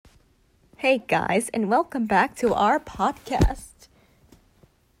Hey guys, and welcome back to our podcast.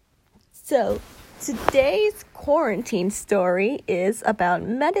 So, today's quarantine story is about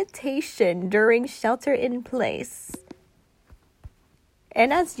meditation during shelter in place.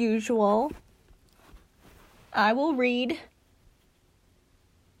 And as usual, I will read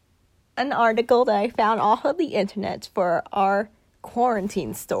an article that I found off of the internet for our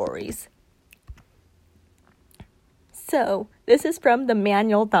quarantine stories. So, this is from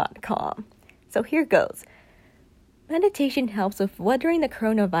themanual.com. So here goes. Meditation helps with weathering the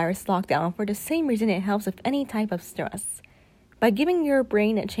coronavirus lockdown for the same reason it helps with any type of stress, by giving your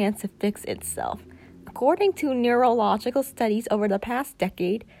brain a chance to fix itself. According to neurological studies over the past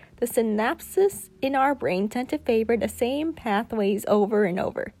decade, the synapses in our brain tend to favor the same pathways over and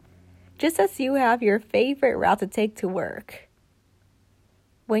over, just as you have your favorite route to take to work.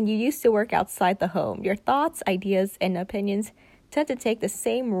 When you used to work outside the home, your thoughts, ideas, and opinions tend to take the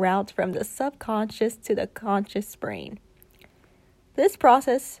same route from the subconscious to the conscious brain. This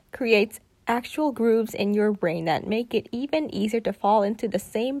process creates actual grooves in your brain that make it even easier to fall into the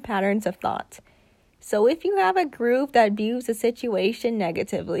same patterns of thought. So if you have a groove that views a situation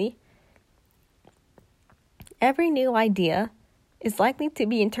negatively, every new idea is likely to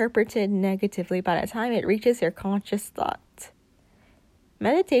be interpreted negatively by the time it reaches your conscious thought.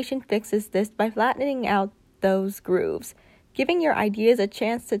 Meditation fixes this by flattening out those grooves, giving your ideas a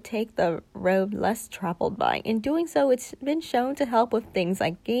chance to take the road less traveled by. In doing so, it's been shown to help with things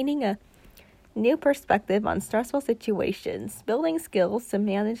like gaining a new perspective on stressful situations, building skills to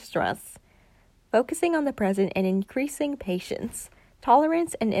manage stress, focusing on the present, and increasing patience,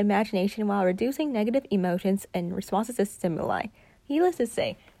 tolerance, and imagination while reducing negative emotions and responses to stimuli. Needless to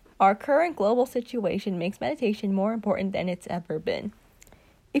say, our current global situation makes meditation more important than it's ever been.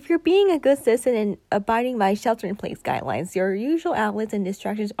 If you're being a good citizen and abiding by shelter-in-place guidelines, your usual outlets and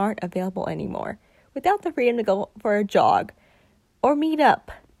distractions aren't available anymore. Without the freedom to go for a jog or meet up,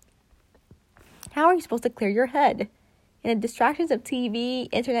 how are you supposed to clear your head? And the distractions of TV,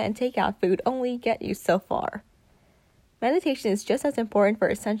 internet, and takeout food only get you so far. Meditation is just as important for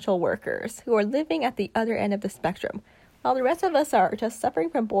essential workers who are living at the other end of the spectrum. While the rest of us are just suffering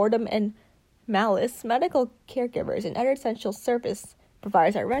from boredom and malice, medical caregivers and other essential service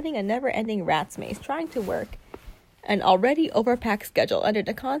providers are running a never-ending rat's maze, trying to work an already overpacked schedule under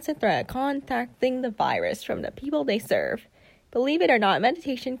the constant threat of contacting the virus from the people they serve. Believe it or not,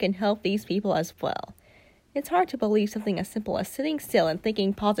 meditation can help these people as well. It's hard to believe something as simple as sitting still and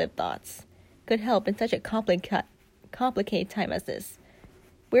thinking positive thoughts could help in such a complicated time as this.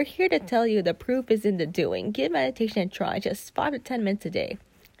 We're here to tell you the proof is in the doing. Give meditation a try, just 5 to 10 minutes a day.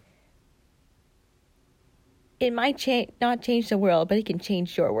 It might not change the world, but it can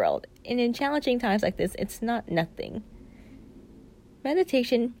change your world. And in challenging times like this, it's not nothing.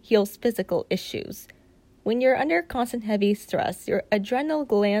 Meditation heals physical issues. When you're under constant heavy stress, your adrenal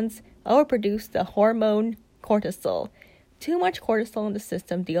glands overproduce the hormone cortisol. Too much cortisol in the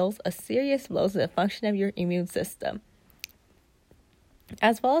system deals a serious blow to the function of your immune system,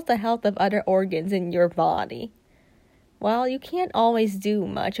 as well as the health of other organs in your body. While you can't always do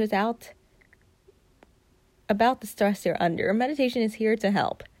much about the stress you're under, meditation is here to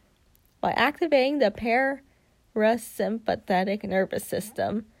help. By activating the parasympathetic nervous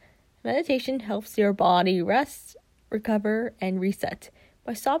system, meditation helps your body rest, recover, and reset.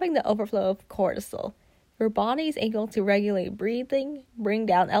 By stopping the overflow of cortisol, your body is able to regulate breathing, bring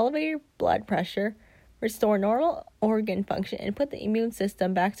down elevated blood pressure, restore normal organ function, and put the immune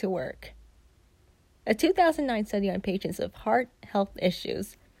system back to work. A 2009 study on patients with heart health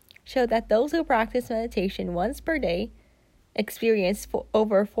issues showed that those who practice meditation once per day experience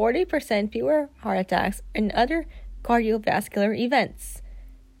over 40% fewer heart attacks and other cardiovascular events.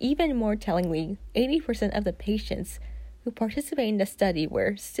 Even more tellingly, 80% of the patients who participated in the study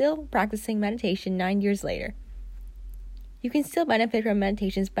were still practicing meditation 9 years later. You can still benefit from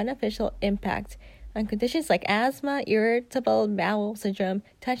meditation's beneficial impact on conditions like asthma, irritable bowel syndrome,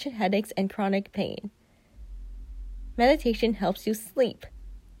 tension headaches, and chronic pain. Meditation helps you sleep.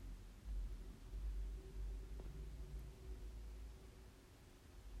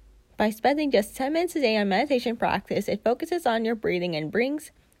 By spending just 10 minutes a day on meditation practice, it focuses on your breathing and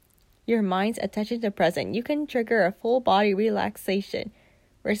brings your mind's attention to the present. You can trigger a full body relaxation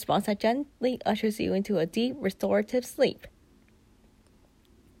response that gently ushers you into a deep restorative sleep.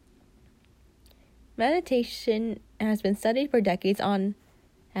 Meditation has been studied for decades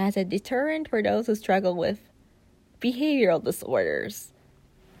as a deterrent for those who struggle with behavioral disorders.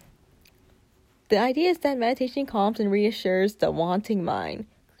 The idea is that meditation calms and reassures the wanting mind,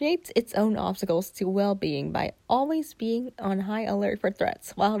 creates its own obstacles to well-being by always being on high alert for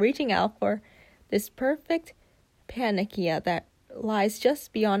threats while reaching out for this perfect panacea that lies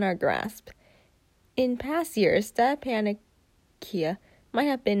just beyond our grasp. In past years, that panacea might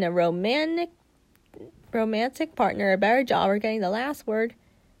have been a romantic partner, a better job, or getting the last word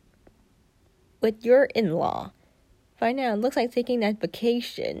with your in-law. By now, it looks like taking that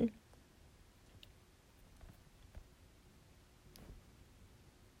vacation.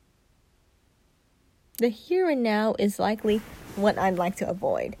 The here and now is likely what I'd like to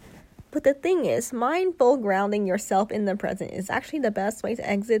avoid. But the thing is, mindful grounding yourself in the present is actually the best way to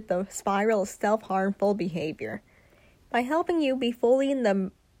exit the spiral of self-harmful behavior. By helping you be fully in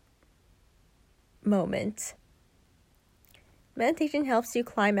the moment, meditation helps you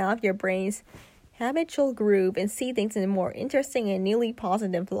climb out of your brain's habitual groove and see things in a more interesting and newly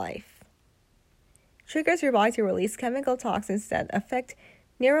positive life. Triggers your body to release chemical toxins that affect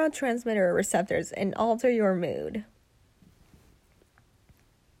neurotransmitter receptors and alter your mood.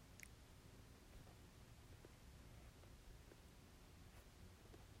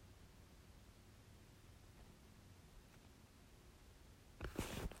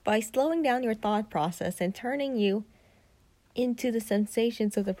 By slowing down your thought process and turning you into the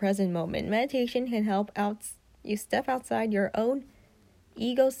sensations of the present moment, meditation can help you step outside your own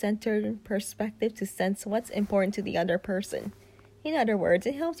ego-centered perspective to sense what's important to the other person. In other words,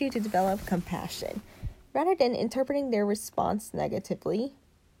 it helps you to develop compassion. Rather than interpreting their response negatively,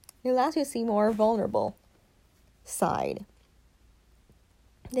 it allows you to see more vulnerable side.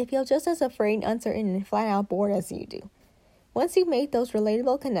 They feel just as afraid, uncertain, and flat out bored as you do. Once you've made those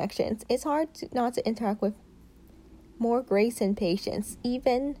relatable connections, it's hard not to interact with more grace and patience,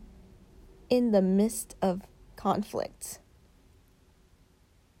 even in the midst of conflict.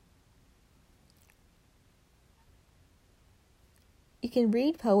 You can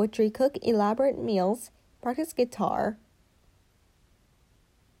read poetry, cook elaborate meals, practice guitar.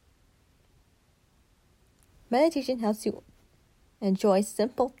 Meditation helps you enjoy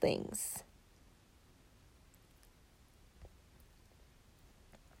simple things.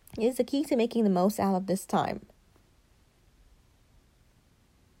 It is the key to making the most out of this time.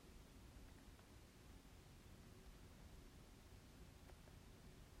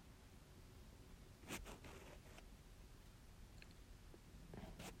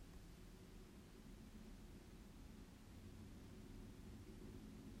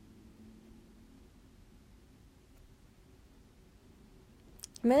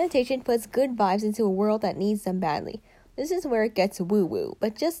 Meditation puts good vibes into a world that needs them badly. This is where it gets woo-woo,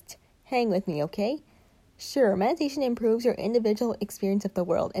 but just hang with me, okay? Sure, meditation improves your individual experience of the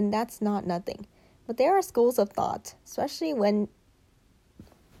world, and that's not nothing. But there are schools of thought, especially when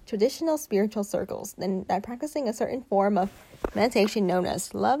traditional spiritual circles, that practicing a certain form of meditation known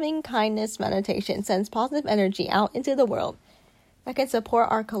as loving kindness meditation sends positive energy out into the world that can support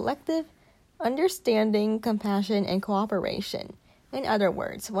our collective understanding, compassion, and cooperation. In other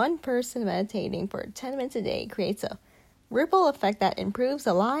words, one person meditating for 10 minutes a day creates a ripple effect that improves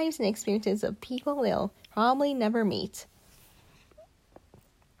the lives and experiences of people they'll probably never meet.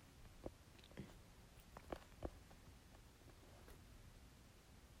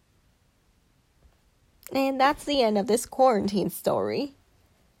 And that's the end of this quarantine story.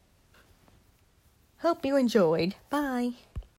 Hope you enjoyed. Bye.